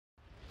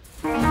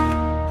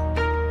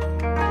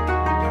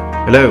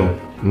Hello,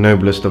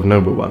 noblest of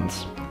noble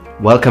ones.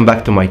 Welcome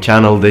back to my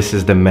channel. This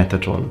is the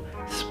Metatron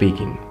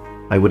speaking.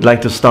 I would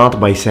like to start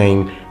by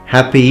saying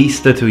Happy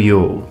Easter to you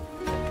all.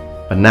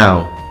 But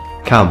now,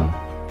 come,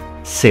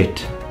 sit,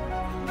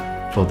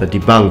 for the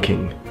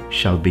debunking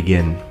shall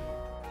begin.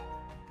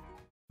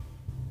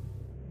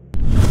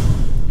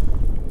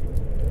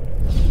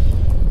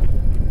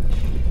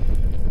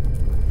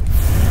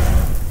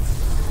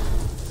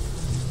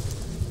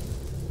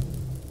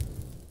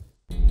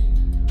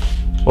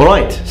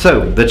 Alright,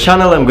 so the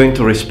channel I'm going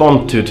to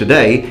respond to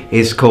today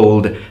is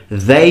called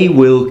They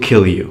Will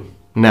Kill You.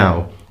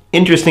 Now,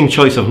 interesting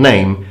choice of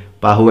name,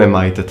 but who am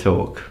I to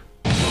talk?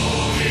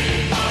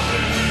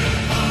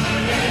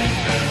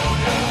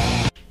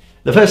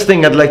 The first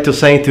thing I'd like to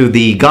say to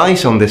the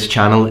guys on this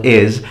channel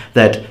is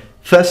that,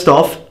 first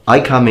off, I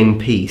come in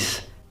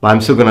peace, but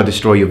I'm still gonna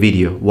destroy your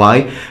video.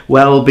 Why?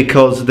 Well,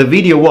 because the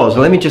video was,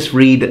 let me just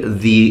read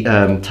the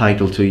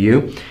title to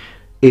you.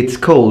 It's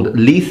called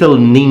Lethal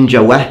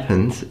Ninja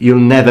Weapons You'll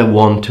Never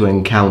Want to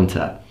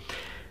Encounter.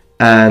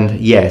 And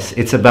yes,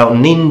 it's about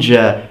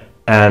ninja,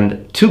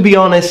 and to be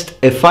honest,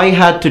 if I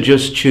had to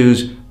just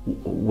choose,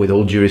 with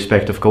all due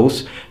respect of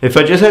course, if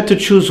I just had to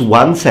choose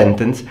one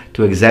sentence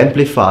to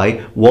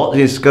exemplify what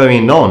is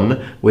going on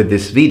with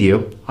this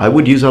video, I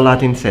would use a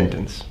Latin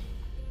sentence.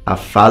 A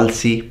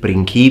falsi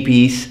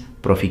principiis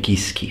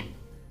proficisci.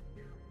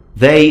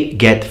 They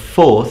get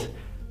forth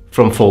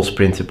from false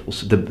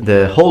principles.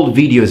 The whole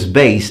video is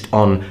based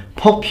on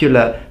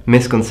popular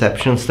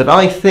misconceptions that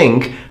I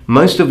think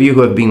most of you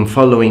who have been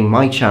following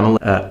my channel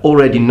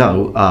already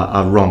know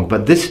are wrong.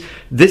 But this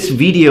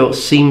video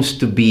seems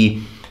to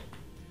be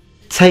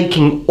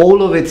taking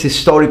all of its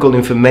historical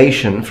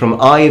information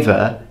from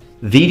either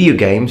video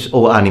games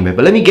or anime.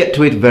 But let me get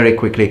to it very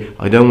quickly.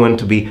 I don't want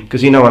to be,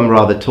 because you know I'm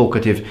rather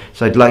talkative,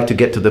 so I'd like to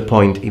get to the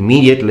point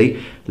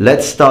immediately.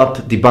 Let's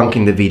start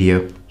debunking the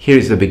video. Here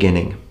is the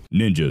beginning.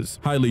 Ninjas,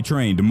 highly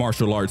trained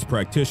martial arts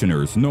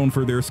practitioners known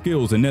for their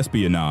skills in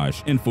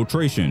espionage,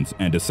 infiltrations,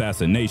 and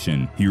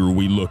assassination. Here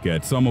we look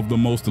at some of the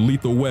most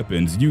lethal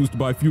weapons used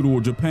by feudal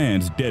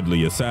Japan's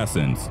deadly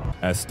assassins.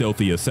 As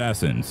stealthy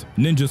assassins,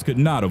 ninjas could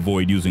not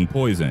avoid using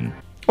poison.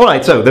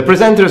 Alright, so the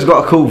presenter's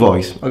got a cool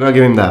voice, I'm gonna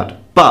give him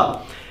that.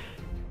 But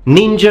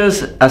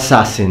ninjas,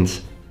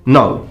 assassins.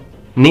 No,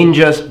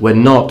 ninjas were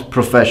not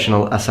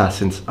professional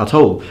assassins at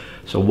all.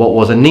 So what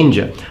was a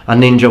ninja? A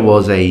ninja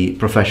was a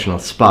professional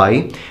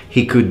spy.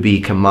 He could be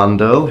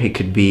commando, he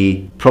could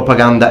be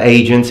propaganda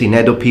agents. In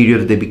Edo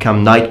period they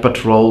become night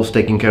patrols,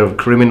 taking care of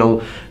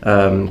criminal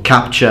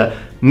capture,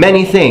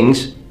 many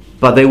things,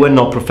 but they were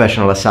not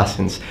professional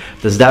assassins.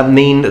 Does that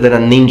mean that a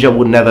ninja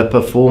would never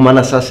perform an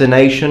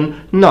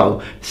assassination?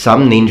 No.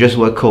 Some ninjas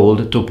were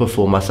called to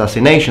perform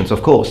assassinations,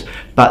 of course,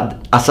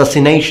 but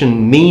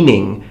assassination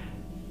meaning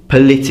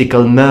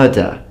political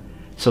murder.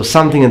 So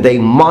something that they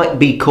might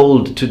be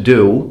called to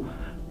do,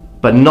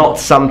 but not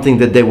something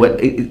that they were...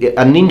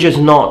 A ninja is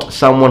not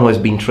someone who has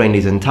been trained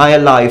his entire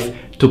life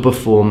to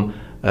perform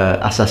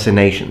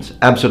assassinations.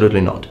 Absolutely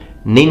not.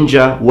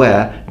 Ninja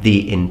were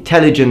the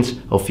intelligence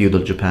of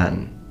feudal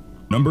Japan.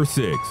 Number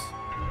 6.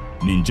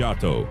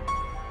 Ninjato.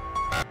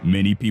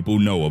 Many people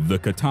know of the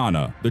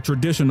katana, the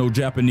traditional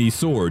Japanese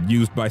sword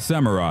used by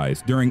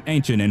samurais during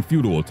ancient and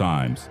feudal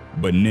times.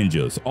 But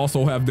ninjas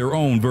also have their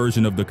own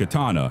version of the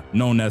katana,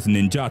 known as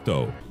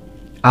ninjato.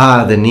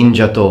 Ah, the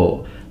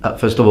ninjato.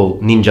 First of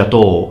all,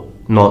 ninjato,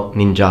 not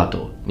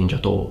ninjato.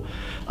 Ninjato.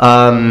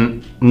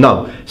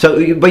 No.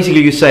 So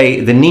basically you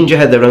say the ninja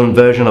had their own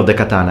version of the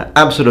katana.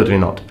 Absolutely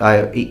not.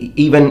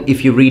 Even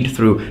if you read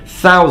through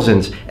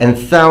thousands and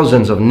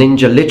thousands of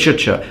ninja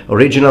literature,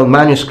 original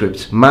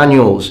manuscripts,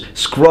 manuals,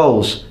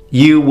 scrolls,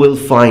 you will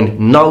find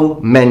no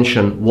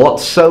mention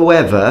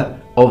whatsoever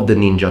of the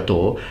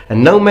ninjato,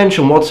 and no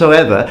mention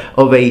whatsoever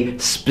of a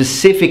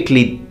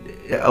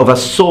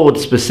sword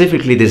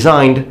specifically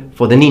designed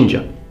for the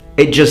ninja.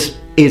 It just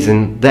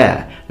isn't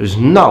there. There's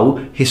no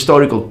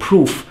historical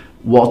proof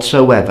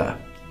whatsoever.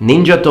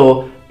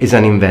 Ninjato is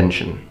an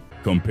invention.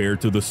 Compared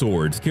to the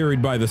swords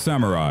carried by the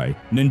samurai,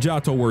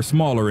 ninjato were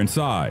smaller in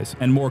size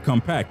and more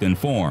compact in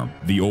form.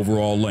 The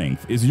overall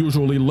length is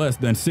usually less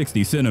than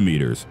 60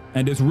 centimeters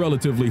and is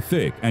relatively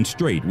thick and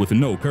straight with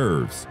no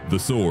curves. The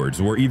swords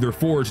were either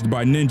forged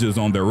by ninjas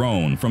on their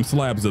own from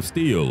slabs of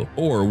steel,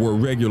 or were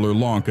regular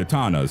long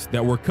katanas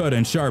that were cut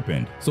and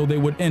sharpened so they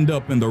would end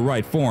up in the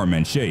right form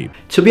and shape.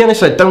 To be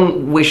honest, I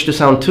don't wish to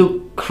sound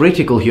too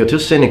critical here, too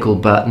cynical,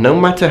 but no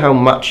matter how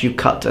much you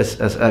cut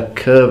as a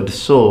curved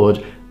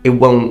sword, it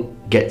won't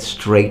get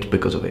straight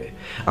because of it,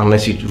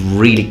 unless you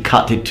really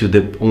cut it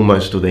to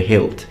almost to the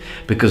hilt,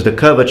 because the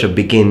curvature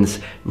begins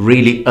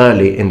really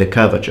early in the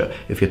curvature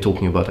if you're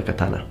talking about a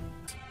katana.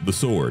 The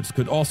swords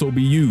could also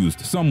be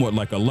used somewhat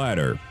like a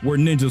ladder, where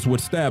ninjas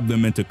would stab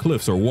them into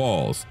cliffs or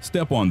walls,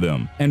 step on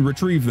them, and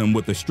retrieve them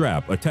with the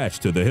strap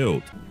attached to the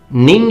hilt.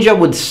 Ninja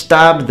would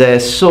stab their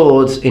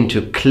swords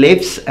into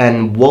cliffs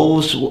and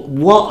walls.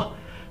 What?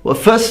 Well,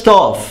 first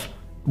off,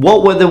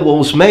 what were the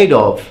walls made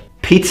of?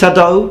 Pizza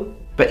dough?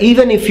 But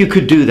even if you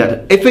could do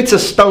that, if it's a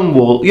stone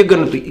wall,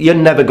 you're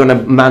never gonna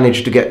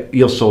manage to get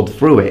your sword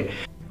through it.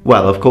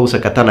 Well, of course, a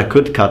katana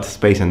could cut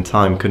space and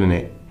time, couldn't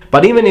it?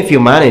 But even if you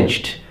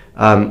managed,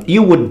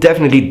 you would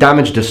definitely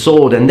damage the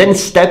sword, and then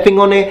stepping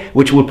on it,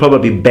 which would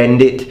probably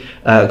bend it,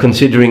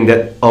 considering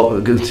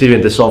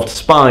the soft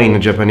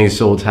spine Japanese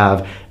swords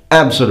have.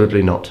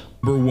 Absolutely not.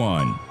 Number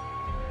 1.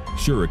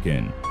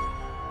 Shuriken.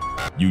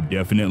 You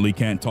definitely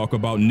can't talk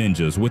about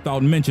ninjas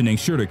without mentioning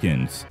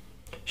shurikens.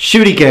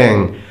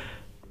 Shuriken.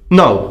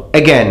 No,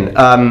 again,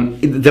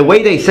 the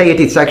way they say it,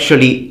 it's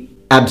actually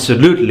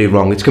absolutely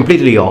wrong. It's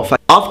completely off.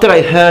 After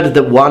I heard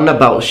the one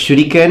about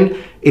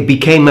shuriken, it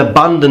became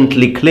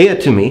abundantly clear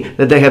to me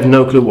that they have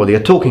no clue what they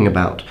are talking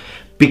about.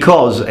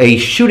 Because a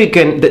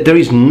shuriken, there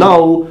is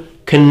no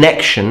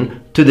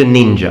connection to the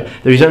ninja.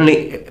 There is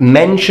only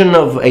mention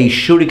of a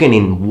shuriken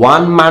in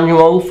one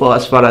manual, for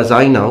as far as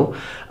I know,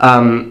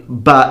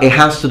 but it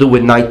has to do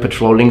with night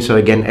patrolling, so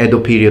again, Edo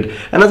period.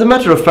 And as a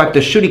matter of fact, the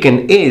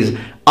shuriken is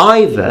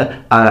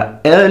either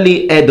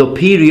early Edo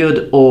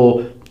period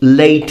or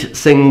late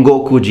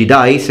Sengoku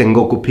Jidai,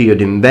 Sengoku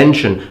period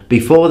invention.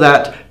 Before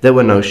that, there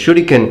were no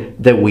shuriken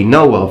that we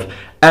know of.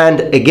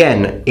 And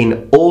again,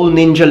 in all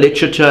ninja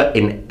literature,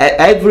 in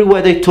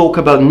everywhere they talk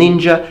about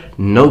ninja,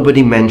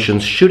 nobody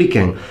mentions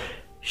shuriken.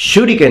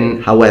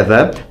 Shuriken,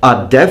 however,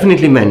 are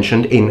definitely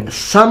mentioned in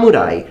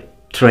samurai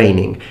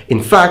training.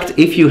 In fact,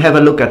 if you have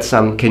a look at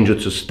some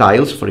kenjutsu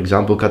styles, for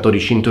example, Katori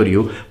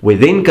Shintoryu,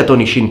 within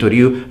Katori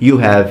Shintoryu, you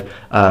have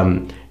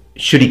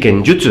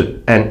Shuriken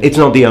Jutsu, and it's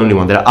not the only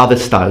one. There are other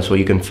styles where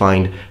you can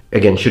find,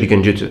 again,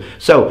 Shuriken Jutsu.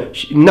 So,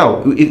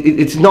 no,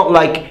 it's not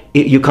like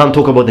you can't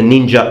talk about the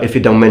ninja if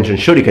you don't mention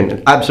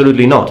Shuriken.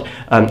 Absolutely not.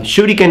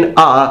 Shuriken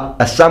are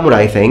a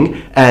samurai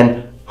thing,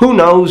 and who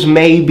knows,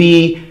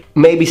 maybe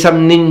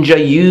some ninja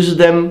use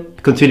them,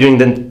 considering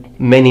that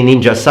many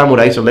ninja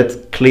samurai. So let's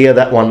clear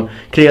that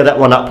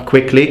one up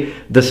quickly.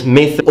 This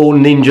myth, all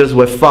ninjas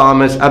were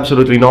farmers,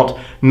 absolutely not.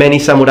 Many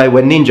samurai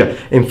were ninja.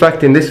 In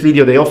fact, in this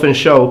video they often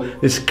show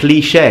this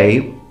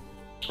cliche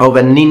of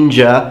a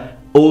ninja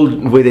all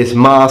with his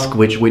mask,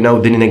 which we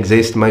know didn't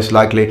exist most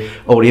likely,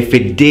 or if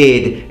it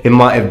did, it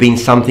might have been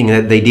something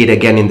that they did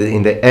again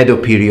in the Edo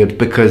period,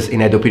 because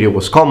in Edo period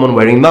was common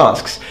wearing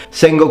masks.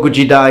 Sengoku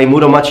Jidai,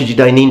 Muromachi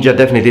Jidai ninja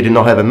definitely did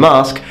not have a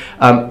mask,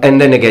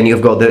 and then again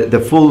you've got the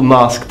full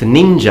masked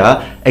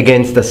ninja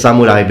against the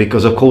samurai,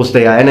 because of course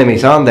they are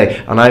enemies, aren't they?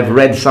 And I've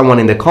read someone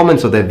in the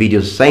comments of their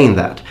videos saying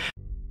that.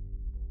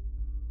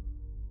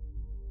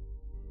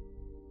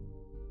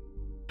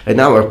 And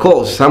now, of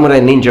course, samurai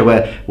and ninja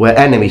were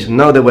enemies.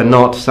 No, they were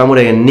not.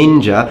 Samurai and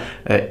ninja,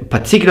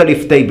 particularly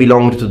if they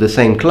belonged to the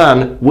same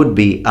clan, would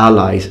be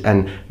allies.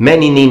 And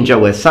many ninja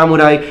were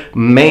samurai.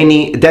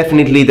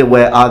 Definitely there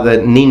were other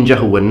ninja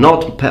who were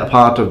not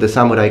part of the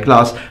samurai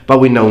class, but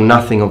we know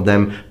nothing of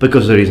them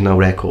because there is no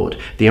record.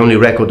 The only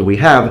record we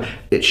have,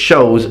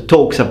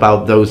 talks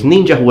about those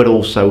ninja who were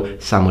also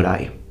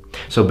samurai.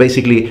 So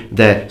basically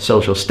their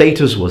social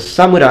status was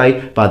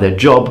samurai, but their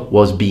job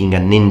was being a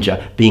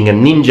ninja. Being a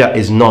ninja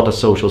is not a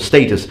social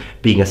status.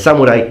 Being a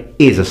samurai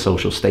is a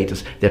social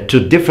status. They're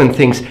two different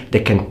things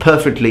that can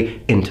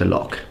perfectly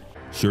interlock.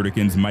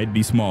 Shurikens might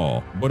be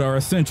small, but are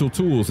essential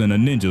tools in a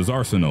ninja's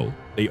arsenal.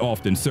 They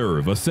often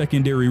serve a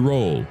secondary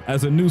role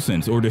as a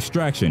nuisance or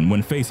distraction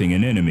when facing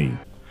an enemy.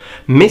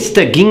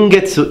 Mr.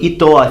 Gingetsu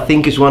Ito, I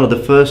think, is one of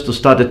the first who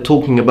started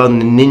talking about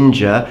the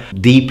ninja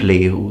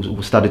deeply, who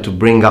started to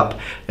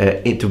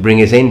bring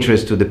his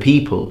interest to the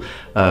people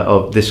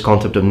of this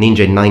concept of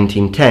ninja in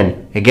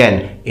 1910.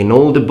 Again, in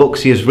all the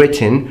books he has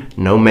written,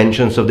 no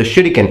mentions of the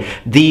shuriken.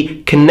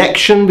 The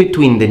connection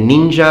between the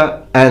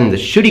ninja and the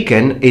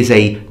shuriken is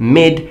a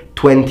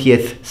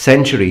mid-20th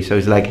century, so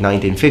it's like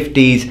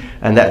 1950s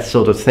and that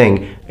sort of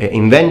thing,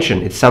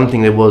 invention. It's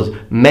something that was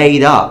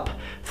made up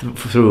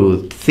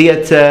through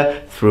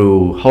theater,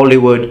 through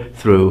Hollywood,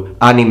 through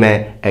anime,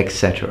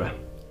 etc.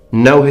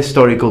 No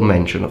historical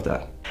mention of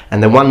that.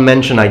 And the one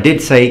mention I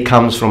did say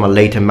comes from a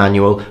later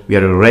manual. We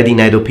are already in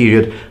Edo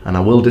period, and I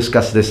will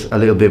discuss this a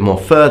little bit more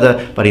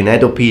further, but in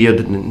Edo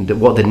period,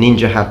 what the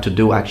ninja had to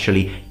do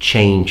actually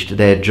changed.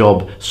 Their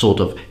job sort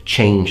of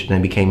changed, and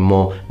they became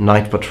more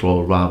night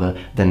patrol rather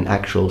than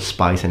actual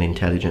spies and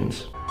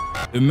intelligence.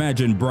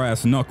 Imagine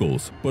brass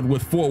knuckles, but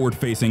with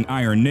forward-facing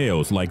iron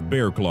nails like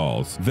bear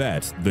claws.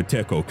 That's the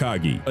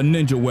Tekokagi, a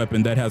ninja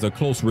weapon that has a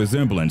close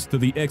resemblance to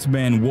the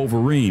X-Man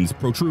Wolverine's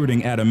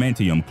protruding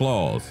adamantium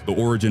claws. The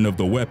origin of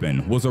the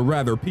weapon was a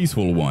rather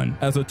peaceful one,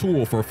 as a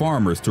tool for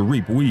farmers to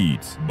reap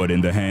weeds. But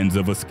in the hands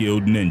of a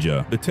skilled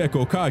ninja, the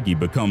Tekokagi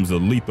becomes a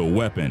lethal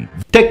weapon.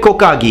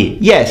 Tekokagi,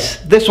 yes,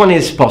 this one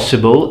is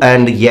possible,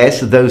 and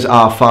yes, those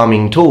are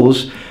farming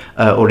tools.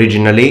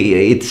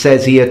 Originally, it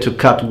says here to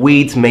cut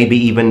weeds, maybe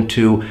even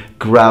to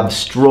grab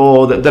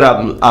straw. There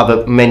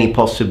are many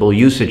possible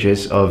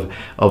usages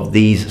of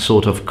these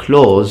sort of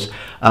claws.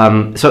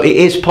 So it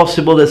is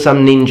possible that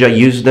some ninja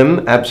use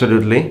them,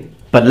 absolutely.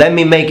 But let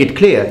me make it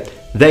clear,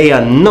 they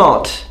are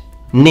not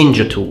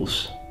ninja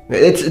tools.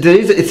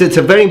 It's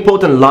a very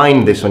important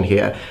line, this one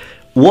here.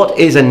 what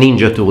is a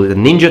ninja tool? A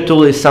ninja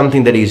tool is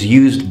something that is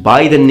used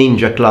by the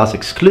ninja class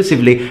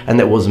exclusively and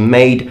that was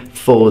made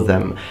for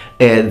them.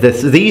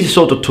 These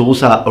sort of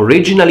tools are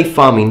originally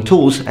farming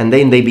tools, and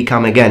then they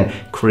become again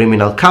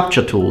criminal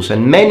capture tools.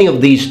 And many of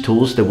these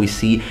tools that we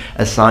see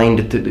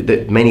assigned to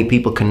that many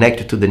people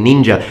connected to the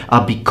ninja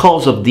are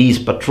because of these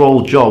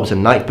patrol jobs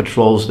and night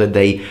patrols that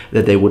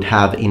they would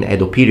have in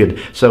Edo period.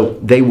 So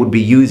they would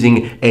be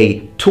using a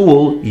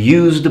tool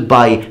used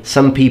by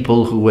some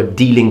people who were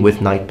dealing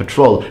with night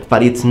patrol,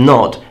 but it's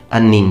not a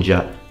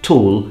ninja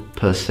tool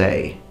per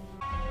se.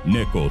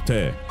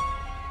 Neko-te.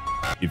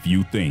 If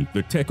you think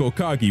the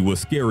Tekokagi was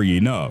scary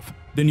enough,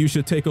 then you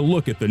should take a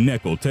look at the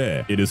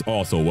Neko-te. It is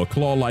also a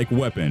claw-like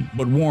weapon,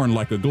 but worn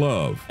like a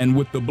glove, and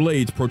with the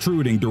blades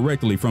protruding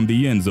directly from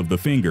the ends of the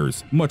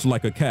fingers, much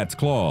like a cat's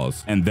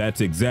claws. And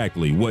that's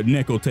exactly what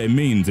Neko-te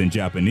means in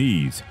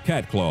Japanese,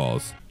 cat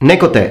claws.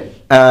 Neko-te,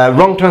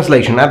 wrong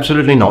translation,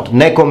 absolutely not.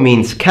 Neko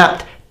means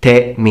cat,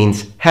 te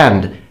means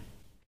hand.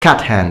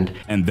 Cat hand.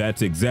 And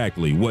that's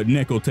exactly what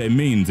Neko-te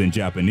means in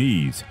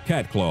Japanese,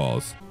 cat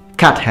claws.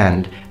 Cat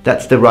hand,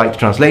 that's the right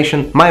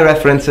translation. My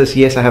references,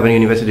 yes, I have a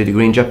university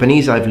degree in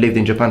Japanese. I've lived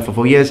in Japan for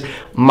 4 years.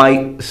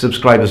 My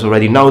subscribers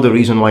already know the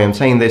reason why I'm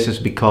saying this is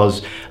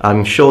because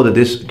I'm sure that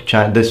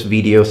this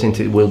video, since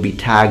it will be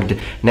tagged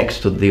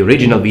next to the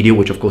original video,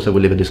 which of course I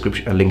will leave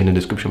a link in the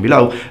description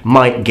below,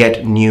 might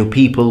get new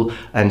people.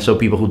 And so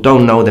people who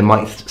don't know, they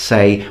might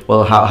say,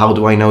 well, how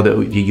do I know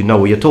that you know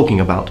what you're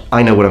talking about?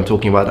 I know what I'm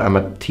talking about. I'm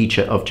a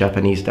teacher of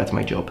Japanese. That's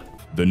my job.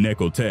 The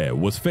Neko-te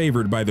was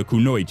favored by the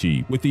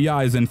kunoichi, with the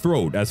eyes and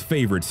throat as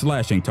favorite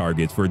slashing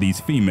targets for these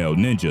female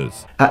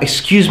ninjas.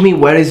 Excuse me,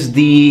 where is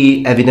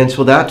the evidence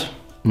for that?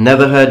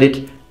 Never heard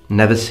it,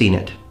 never seen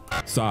it.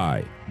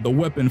 Sai, the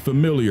weapon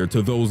familiar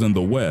to those in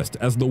the West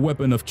as the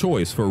weapon of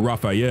choice for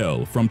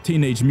Raphael from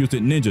Teenage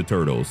Mutant Ninja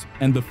Turtles,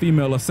 and the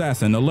female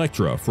assassin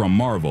Elektra from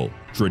Marvel.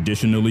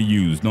 Traditionally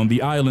used on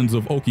the islands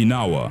of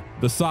Okinawa,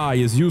 the sai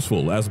is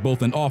useful as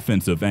both an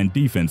offensive and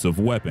defensive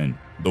weapon.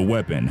 The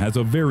weapon has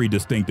a very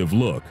distinctive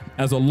look,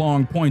 as a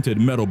long pointed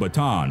metal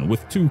baton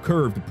with two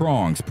curved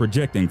prongs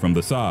projecting from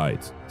the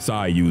sides.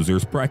 Sai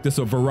users practice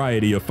a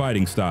variety of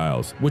fighting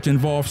styles, which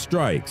involve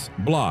strikes,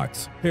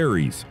 blocks,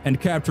 parries,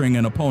 and capturing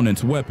an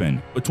opponent's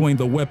weapon between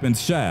the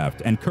weapon's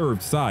shaft and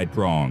curved side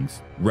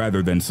prongs.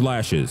 Rather than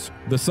slashes,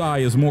 the sai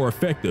is more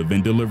effective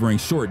in delivering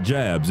short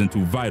jabs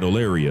into vital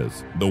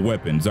areas. The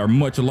weapons are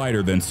much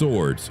lighter than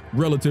swords,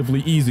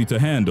 relatively easy to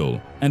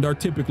handle, and are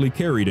typically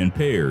carried in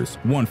pairs,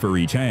 one for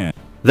each hand.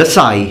 The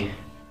sai.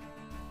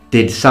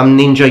 Did some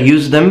ninja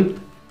use them?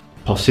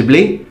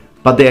 Possibly,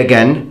 but they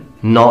again,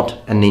 not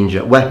a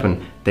ninja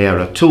weapon. They are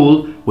a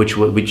tool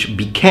which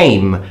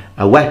became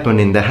a weapon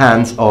in the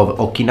hands of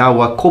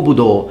Okinawa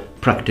Kobudo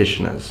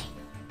practitioners.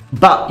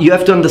 But you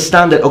have to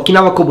understand that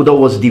Okinawa Kobudo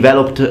was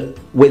developed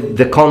with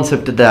the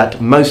concept that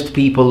most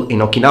people in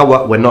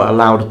Okinawa were not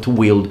allowed to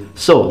wield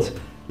swords,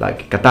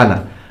 like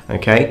katana,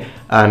 okay?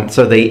 And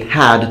so they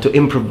had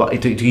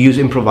to use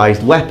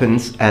improvised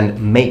weapons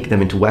and make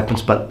them into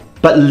weapons, but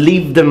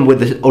leave them with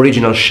the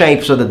original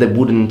shape so that they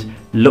wouldn't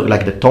look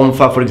like the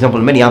tonfa, for example,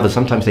 and many others.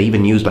 Sometimes they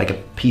even used like a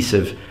piece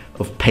of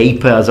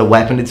paper as a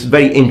weapon. It's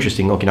very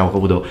interesting, Okinawa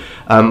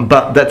Kobudo.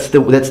 But that's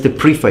the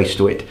preface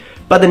to it.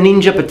 But the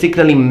ninja,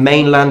 particularly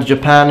mainland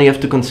Japan, you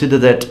have to consider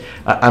that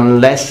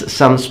unless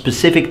some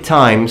specific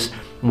times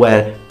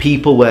where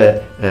people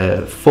were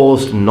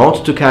forced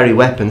not to carry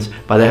weapons,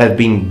 but there have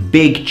been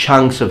big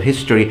chunks of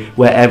history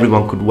where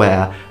everyone could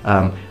wear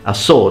a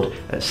sword.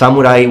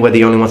 Samurai were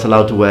the only ones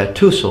allowed to wear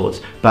 2 swords,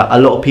 but a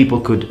lot of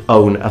people could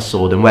own a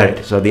sword and wear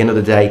it. So at the end of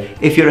the day,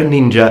 if you're a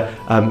ninja,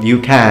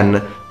 you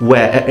can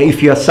wear,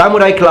 if you're a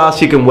samurai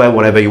class, you can wear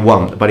whatever you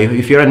want. But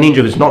if you're a ninja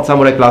who's not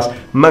samurai class,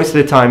 most of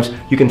the times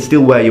you can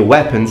still wear your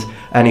weapons.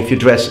 And if you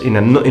dress in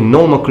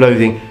normal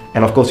clothing,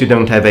 and of course you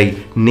don't have a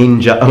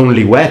ninja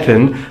only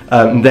weapon,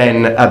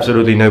 then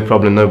absolutely no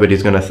problem,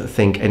 nobody's gonna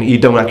think, and you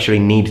don't actually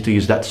need to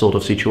use that sort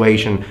of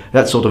situation,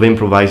 that sort of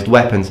improvised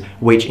weapons,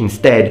 which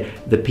instead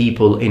the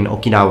people in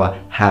Okinawa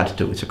had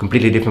to. It's a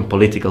completely different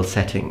political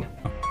setting.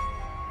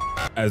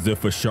 As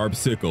if a sharp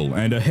sickle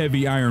and a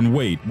heavy iron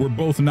weight were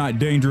both not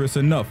dangerous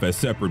enough as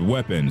separate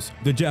weapons,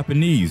 the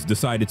Japanese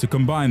decided to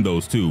combine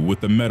those two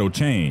with the metal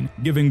chain,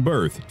 giving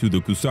birth to the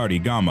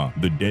kusarigama.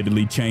 The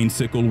deadly chain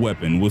sickle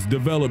weapon was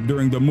developed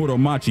during the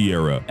Muromachi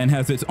era and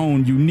has its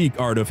own unique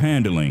art of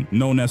handling,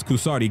 known as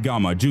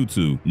kusarigama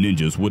jutsu.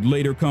 Ninjas would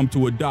later come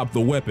to adopt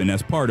the weapon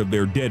as part of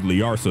their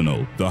deadly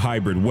arsenal. The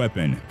hybrid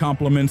weapon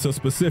complements a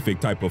specific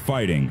type of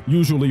fighting,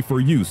 usually for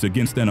use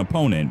against an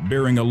opponent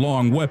bearing a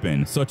long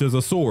weapon such as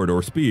a sword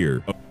or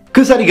spear.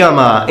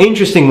 Kusarigama,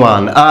 interesting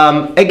one.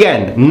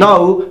 Again,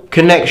 no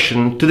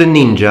connection to the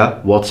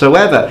ninja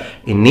whatsoever.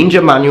 In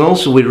ninja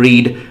manuals we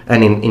read,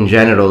 and in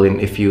general,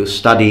 if you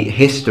study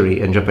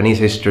history and Japanese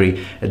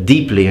history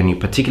deeply, and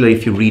particularly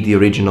if you read the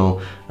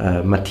original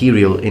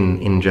material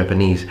in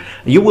Japanese,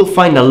 you will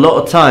find a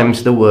lot of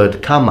times the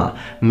word kama,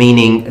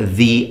 meaning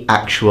the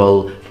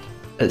actual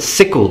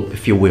sickle,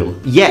 if you will.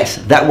 Yes,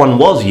 that one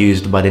was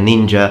used by the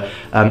ninja,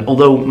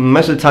 although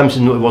most of the times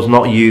it was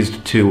not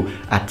used to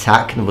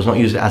attack, it was not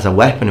used as a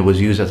weapon, it was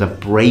used as a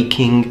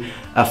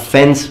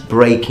fence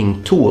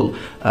breaking tool,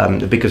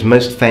 because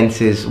most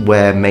fences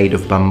were made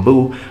of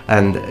bamboo,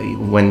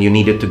 and when you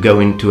needed to go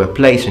into a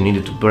place, you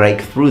needed to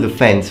break through the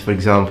fence, for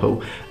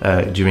example,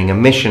 during a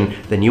mission,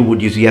 then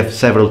you have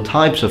several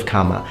types of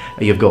kama.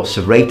 You've got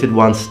serrated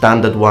ones,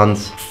 standard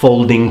ones,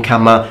 folding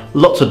kama,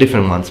 lots of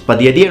different ones. But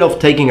the idea of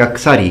taking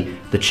aksari,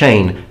 the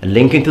chain, and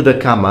linking to the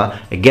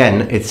kama,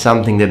 again, it's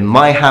something that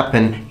might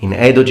happen in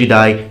Edo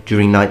Jidai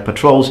during night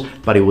patrols,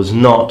 but it was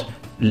not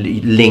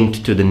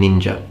linked to the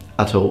ninja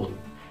at all.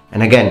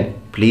 And again,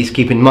 please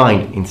keep in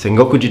mind, in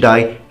Sengoku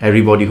Jidai,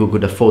 everybody who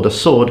could afford a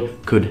sword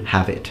could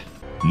have it.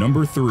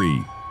 Number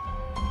 3.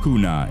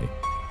 Kunai.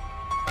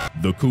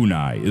 The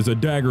kunai is a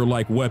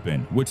dagger-like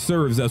weapon which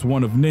serves as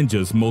one of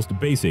ninja's most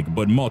basic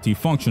but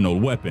multifunctional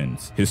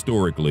weapons.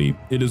 Historically,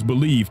 it is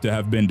believed to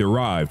have been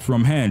derived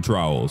from hand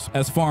trowels,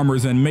 as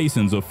farmers and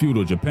masons of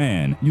feudal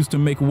Japan used to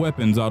make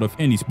weapons out of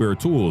any spare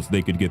tools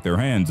they could get their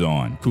hands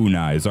on.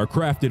 Kunais are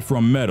crafted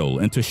from metal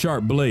into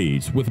sharp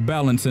blades with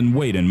balance and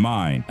weight in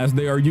mind, as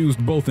they are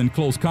used both in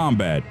close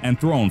combat and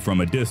thrown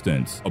from a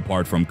distance.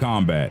 Apart from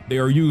combat, they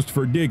are used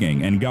for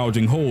digging and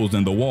gouging holes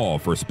in the wall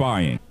for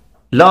spying.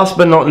 Last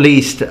but not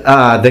least,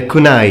 the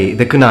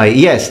kunai.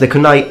 Yes, the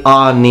kunai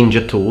are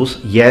ninja tools.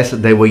 Yes,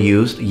 they were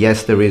used.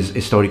 Yes, there is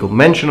historical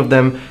mention of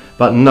them,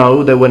 but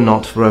no, they were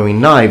not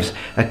throwing knives.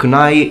 A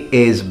kunai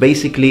is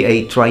basically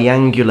a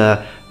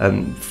triangular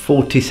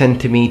 40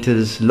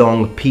 centimeters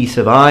long piece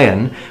of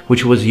iron,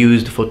 which was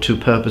used for two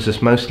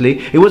purposes mostly.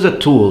 It was a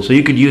tool, so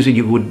you could use it,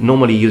 you would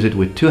normally use it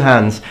with two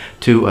hands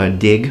to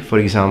dig, for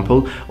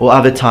example, or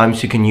other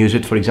times you can use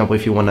it, for example,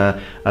 if you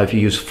wanna, if you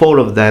use 4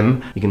 of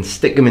them, you can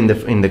stick them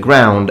in the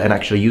ground and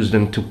actually use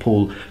them to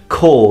pull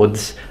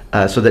cords,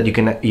 so that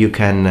you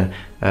can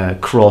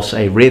cross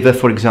a river,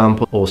 for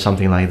example, or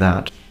something like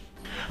that.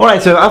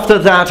 Alright, so after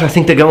that I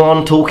think they go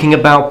on talking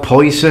about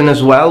poison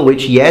as well,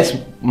 which yes,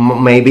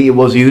 maybe it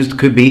was used,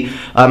 could be.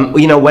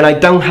 You know, when I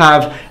don't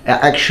have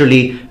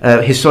actually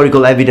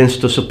historical evidence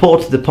to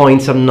support the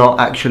points, I'm not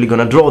actually going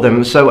to draw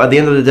them. So at the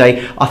end of the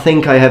day, I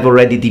think I have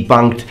already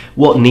debunked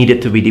what needed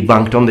to be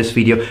debunked on this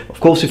video. Of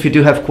course, if you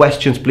do have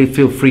questions, please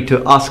feel free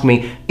to ask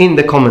me in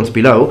the comments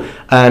below.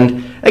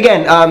 And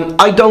again,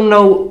 I don't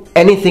know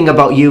anything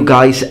about you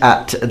guys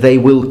at They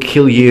Will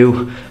Kill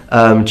You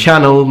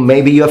channel.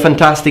 Maybe you're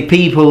fantastic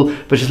people,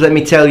 but just let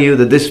me tell you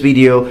that this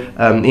video,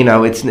 you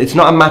know, it's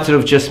not a matter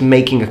of just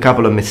making a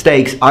couple of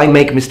mistakes. I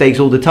make mistakes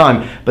all the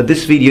time, but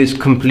this video is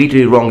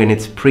completely wrong in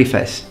its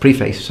preface.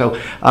 So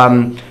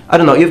I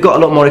don't know, you've got a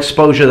lot more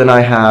exposure than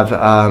I have.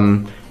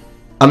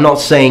 I'm not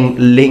saying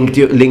link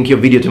your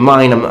video to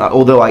mine,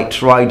 although I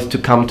tried to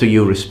come to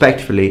you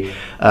respectfully,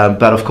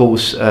 but of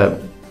course,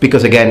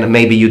 because again,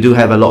 maybe you do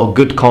have a lot of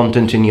good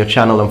content in your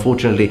channel.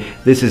 Unfortunately,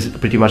 this is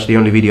pretty much the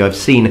only video I've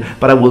seen,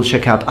 but I will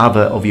check out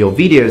other of your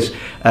videos.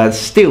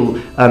 Still,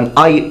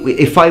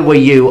 if I were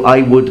you,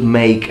 I would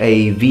make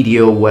a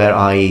video where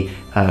I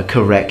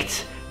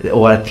correct,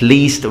 or at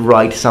least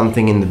write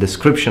something in the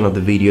description of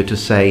the video to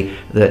say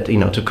that, you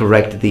know, to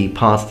correct the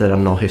parts that are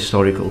not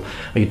historical.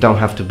 You don't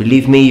have to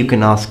believe me, you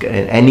can ask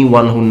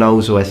anyone who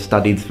knows or has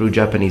studied through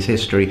Japanese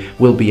history,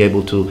 will be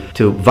able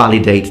to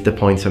validate the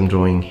points I'm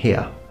drawing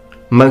here.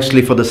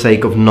 Mostly for the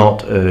sake of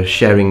not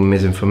sharing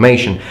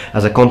misinformation.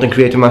 As a content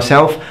creator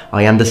myself,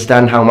 I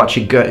understand how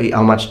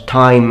much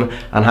time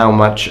and how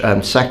much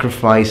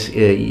sacrifice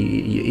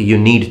you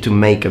need to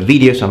make a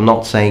video, so I'm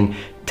not saying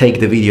take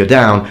the video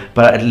down,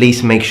 but at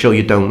least make sure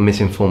you don't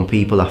misinform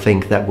people. I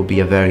think that would be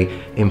a very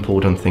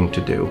important thing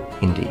to do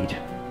indeed.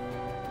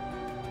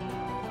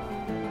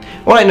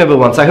 Alright, number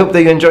ones, I hope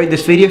that you enjoyed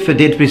this video. If you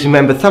did, please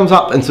remember thumbs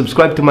up and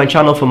subscribe to my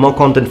channel for more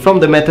content from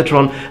the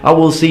Metatron. I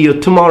will see you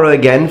tomorrow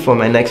again for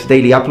my next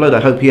daily upload. I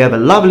hope you have a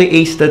lovely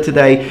Easter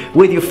today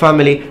with your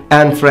family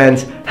and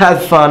friends.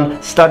 Have fun,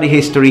 study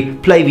history,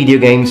 play video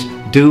games,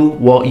 do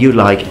what you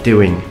like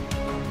doing.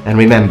 And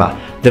remember,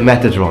 the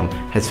Metatron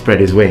has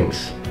spread his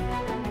wings.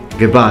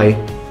 Goodbye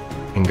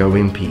and go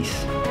in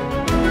peace.